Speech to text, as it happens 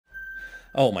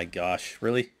Oh my gosh,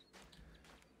 really?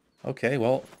 Okay,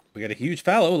 well, we got a huge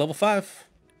fallow, level 5.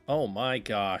 Oh my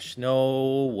gosh,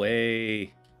 no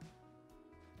way.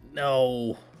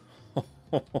 No.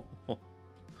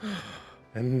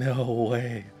 No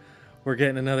way. We're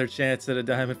getting another chance at a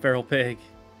diamond feral pig.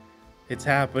 It's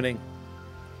happening.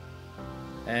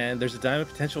 And there's a diamond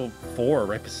potential 4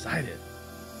 right beside it.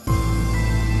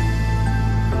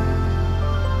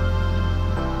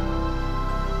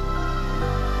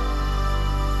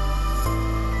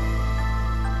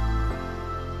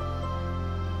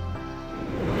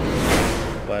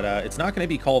 But it's not going to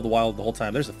be called wild the whole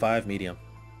time. There's a 5 medium.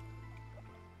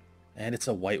 And it's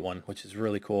a white one, which is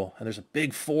really cool. And there's a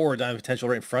big 4 diamond potential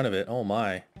right in front of it. Oh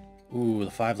my. Ooh, the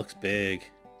 5 looks big.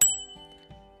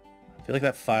 I feel like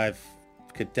that 5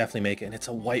 could definitely make it. And it's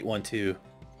a white one too.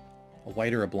 A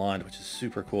white or a blonde, which is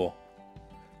super cool.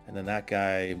 And then that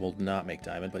guy will not make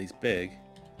diamond, but he's big.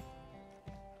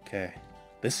 Okay.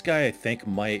 This guy, I think,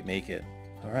 might make it.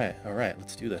 All right,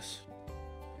 let's do this.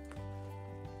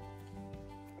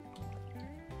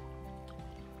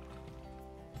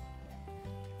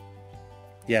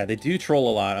 Yeah, they do troll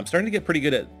a lot. I'm starting to get pretty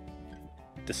good at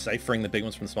deciphering the big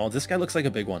ones from the small ones. This guy looks like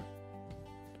a big one.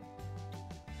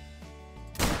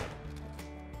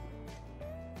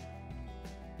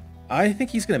 I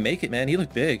think he's going to make it, man. He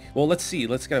looked big. Well, let's see.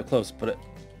 Let's get up close. But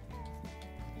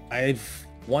I've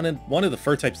wanted one of the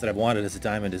fur types that I've wanted as a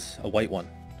diamond is a white one.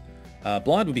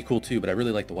 Blonde would be cool too, but I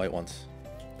really like the white ones.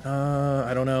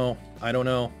 I don't know.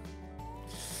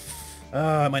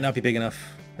 It might not be big enough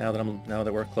now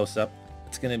that we're close up.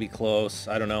 It's gonna be close.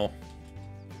 I don't know.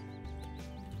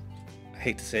 I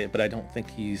hate to say it, but I don't think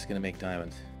he's gonna make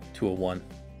diamond. 201.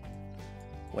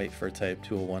 White fur type,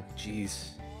 201. Jeez.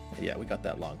 Yeah, we got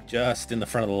that lung. Just in the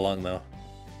front of the lung, though.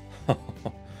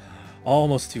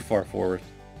 Almost too far forward.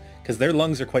 Because their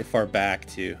lungs are quite far back,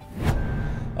 too.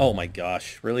 Oh my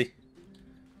gosh, really?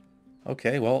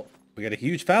 Okay, well, we got a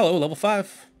huge fallow, level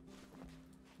 5.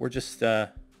 We're just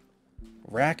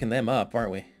racking them up,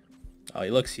 aren't we? Oh, he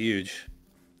looks huge.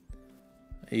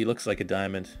 He looks like a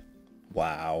diamond.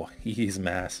 Wow, he's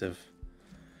massive.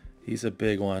 He's a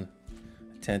big one.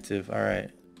 Attentive, all right.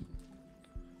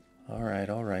 All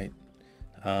right.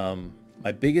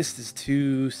 My biggest is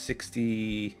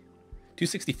 260...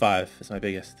 265 is my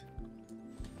biggest.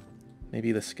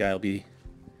 Maybe this guy will be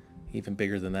even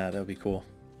bigger than that. That would be cool.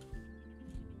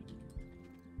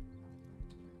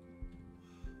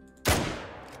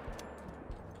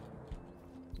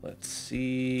 Let's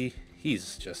see.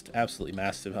 He's just absolutely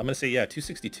massive. I'm going to say, yeah,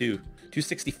 262.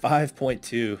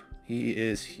 265.2. He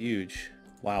is huge.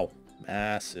 Wow.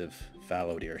 Massive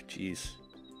fallow deer. Jeez.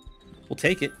 We'll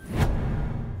take it.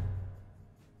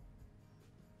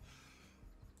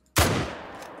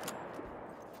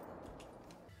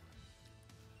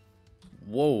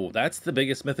 Whoa, that's the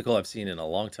biggest mythical I've seen in a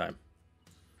long time.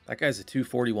 That guy's a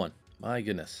 241. My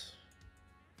goodness.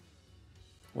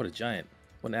 What a giant.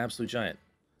 What an absolute giant.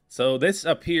 So this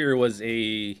up here was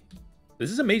a...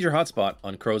 This is a major hotspot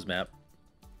on Crow's map.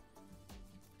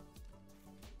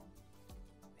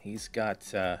 He's got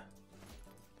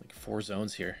like 4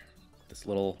 zones here. This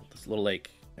little lake.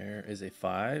 There is a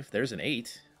 5. There's an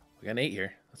 8. We got an 8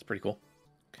 here. That's pretty cool.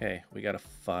 Okay, we got a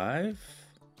 5.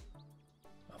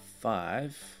 A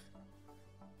 5.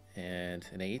 And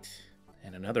an 8.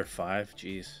 And another 5.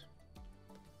 Jeez.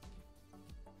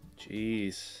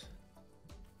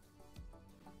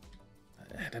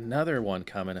 And another one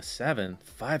coming, a 7.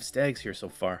 5 stags here so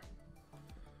far.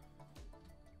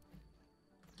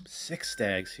 6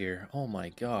 stags here. Oh my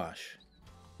gosh.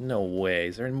 No way.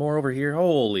 Is there more over here?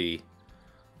 Holy.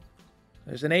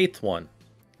 There's an 8th one.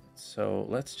 So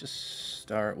let's just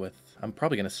start with... I'm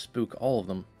probably going to spook all of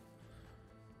them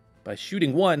by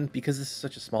shooting one because this is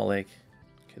such a small lake.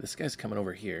 Okay, this guy's coming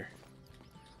over here.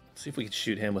 Let's see if we can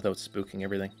shoot him without spooking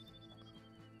everything.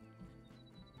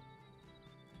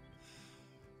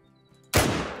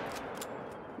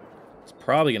 It's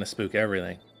probably going to spook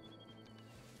everything.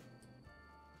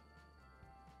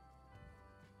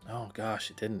 Oh gosh,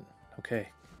 it didn't. Okay.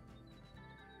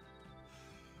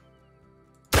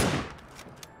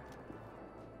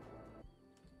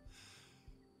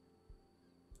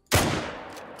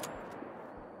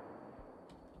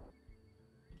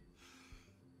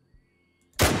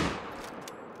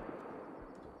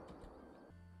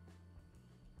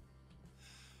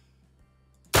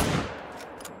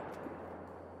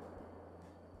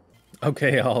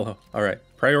 Okay, all right.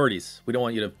 Priorities. We don't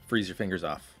want you to freeze your fingers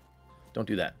off. Don't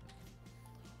do that.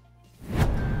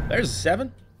 There's a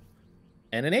 7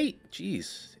 and an 8.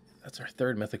 Jeez, that's our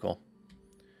 3rd mythical.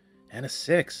 And a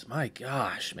 6. My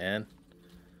gosh, man.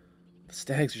 The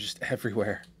stags are just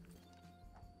everywhere.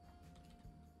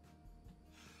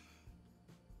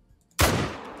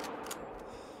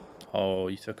 Oh,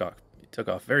 you took off. You took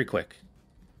off very quick.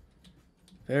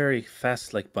 Very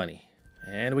fast like bunny.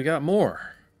 And we got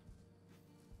more.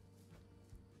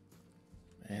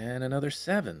 And another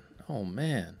 7. Oh,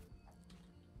 man.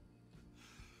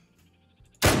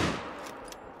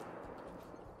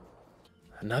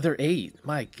 Another 8.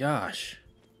 My gosh.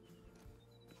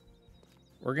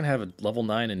 We're going to have a level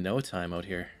 9 in no time out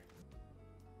here.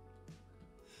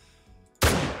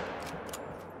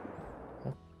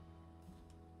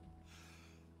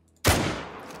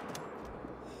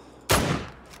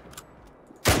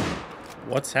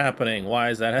 What's happening? Why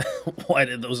is that? Why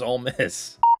did those all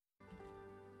miss?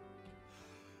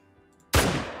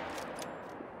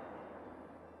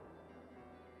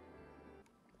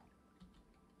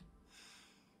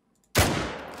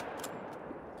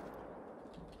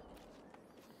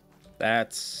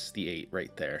 That's the 8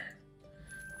 right there.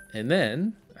 And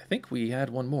then, I think we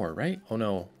had one more, right? Oh,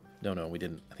 no. No, we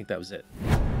didn't. I think that was it.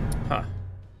 Huh.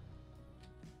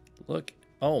 Look.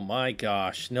 Oh, my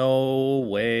gosh. No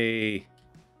way.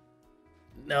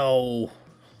 No.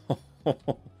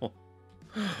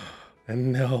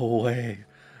 No way.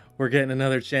 We're getting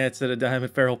another chance at a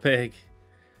diamond feral pig.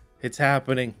 It's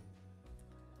happening.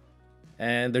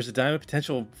 And there's a diamond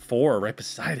potential 4 right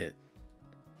beside it.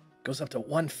 Goes up to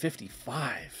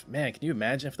 155. Man, can you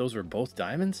imagine if those were both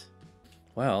diamonds?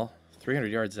 Well,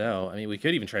 300 yards out. I mean, we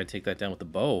could even try to take that down with the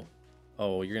bow.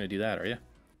 Oh, you're going to do that, are you?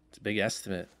 It's a big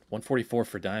estimate. 144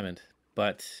 for diamond.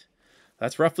 But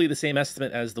that's roughly the same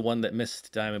estimate as the one that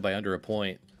missed diamond by under a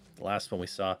point. The last one we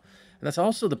saw. And that's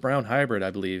also the brown hybrid,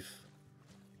 I believe.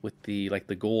 With the, like,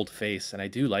 the gold face. And I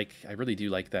really do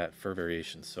like that fur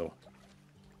variation. So,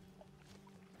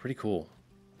 pretty cool.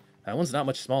 That one's not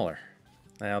much smaller.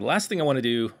 Now, the last thing I want to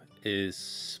do is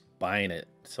spine it.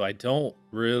 So I don't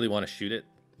really want to shoot it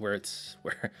where it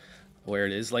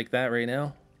is like that right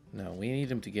now. No, we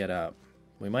need him to get up.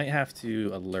 We might have to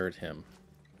alert him.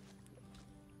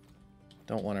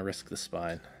 Don't want to risk the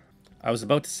spine. I was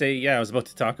about to say, yeah, I was about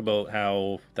to talk about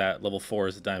how that level 4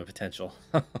 is a diamond potential.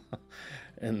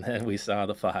 And then we saw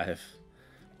the 5,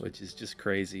 which is just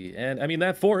crazy. And I mean,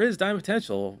 that 4 is diamond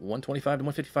potential, 125 to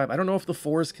 155. I don't know if the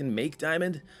 4s can make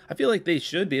diamond. I feel like they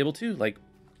should be able to, like,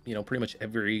 you know, pretty much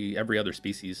every other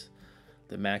species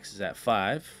that maxes at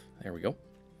 5. There we go.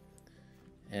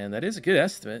 And that is a good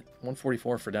estimate,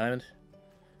 144 for diamond.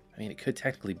 I mean, it could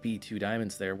technically be 2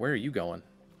 diamonds there. Where are you going?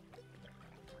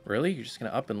 Really? You're just going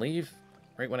to up and leave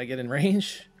right when I get in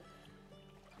range?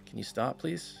 Can you stop,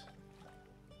 please?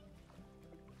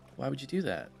 Why would you do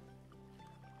that?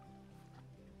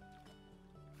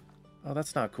 Oh,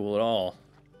 that's not cool at all.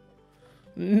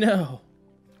 No.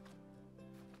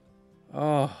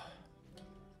 Oh.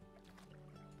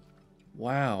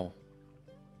 Wow.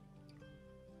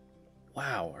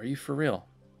 Wow, are you for real?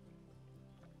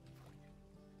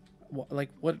 Like,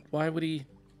 what? Why would he...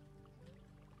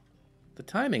 The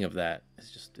timing of that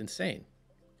is just insane.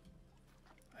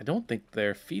 I don't think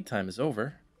their feed time is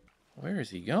over. Where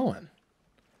is he going?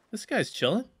 This guy's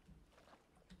chilling.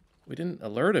 We didn't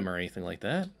alert him or anything like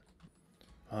that.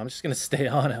 I'm just going to stay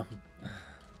on him.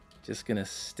 Just going to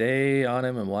stay on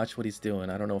him and watch what he's doing.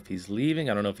 I don't know if he's leaving.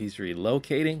 I don't know if he's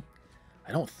relocating.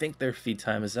 I don't think their feed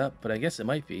time is up, but I guess it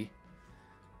might be.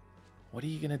 What are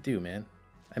you going to do, man?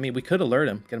 I mean, we could alert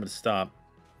him, get him to stop.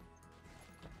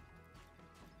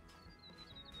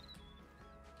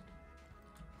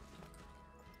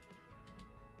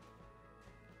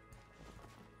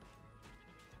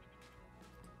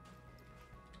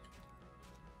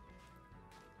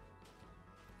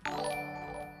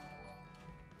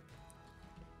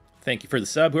 Thank you for the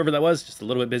sub, whoever that was. Just a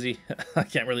little bit busy. I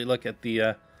can't really look at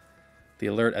the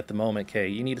alert at the moment. Okay,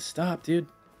 you need to stop, dude.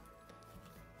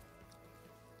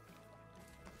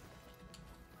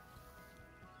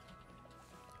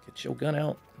 Get your gun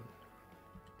out.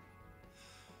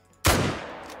 All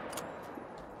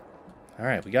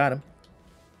right, we got him.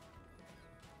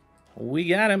 We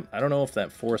got him. I don't know if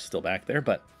that 4 is still back there,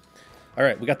 but... All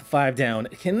right, we got the 5 down.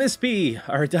 Can this be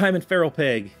our diamond feral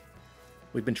pig?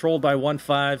 We've been trolled by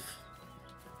 1-5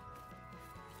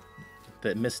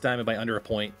 that missed diamond by under a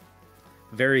point.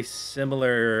 Very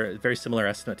similar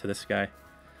estimate to this guy.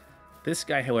 This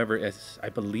guy, however, is, I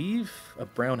believe, a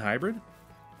brown hybrid.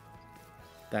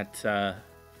 That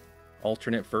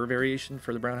alternate fur variation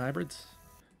for the brown hybrids.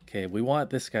 Okay, we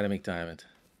want this guy to make diamond.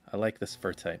 I like this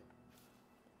fur type.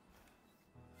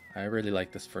 I really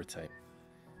like this fur type.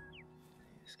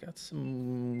 He's got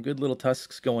some good little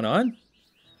tusks going on.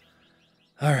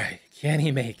 All right, can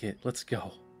he make it? Let's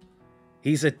go.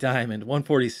 He's a diamond,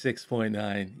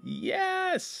 146.9.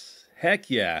 Yes! Heck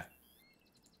yeah.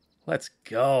 Let's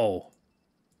go.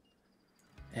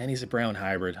 And he's a brown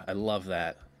hybrid. I love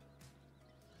that.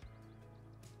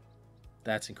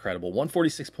 That's incredible.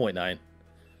 146.9.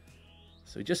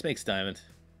 So he just makes diamond.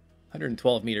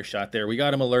 112 meter shot there. We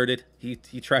got him alerted. He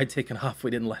tried taking off.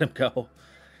 We didn't let him go.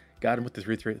 Got him with the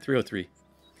 303.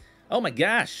 Oh my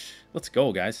gosh. Let's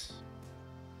go, guys.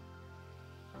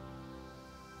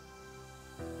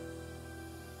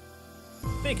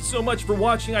 Thank you so much for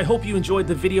watching. I hope you enjoyed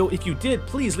the video. If you did,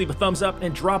 please leave a thumbs up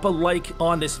and drop a like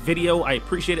on this video. I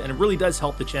appreciate it, and it really does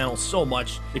help the channel so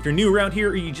much. If you're new around here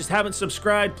or you just haven't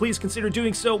subscribed, please consider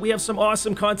doing so. We have some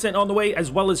awesome content on the way, as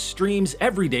well as streams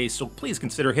every day, so please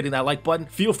consider hitting that like button.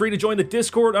 Feel free to join the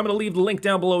Discord. I'm going to leave the link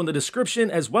down below in the description,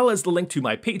 as well as the link to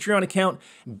my Patreon account.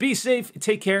 Be safe,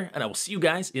 take care, and I will see you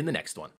guys in the next one.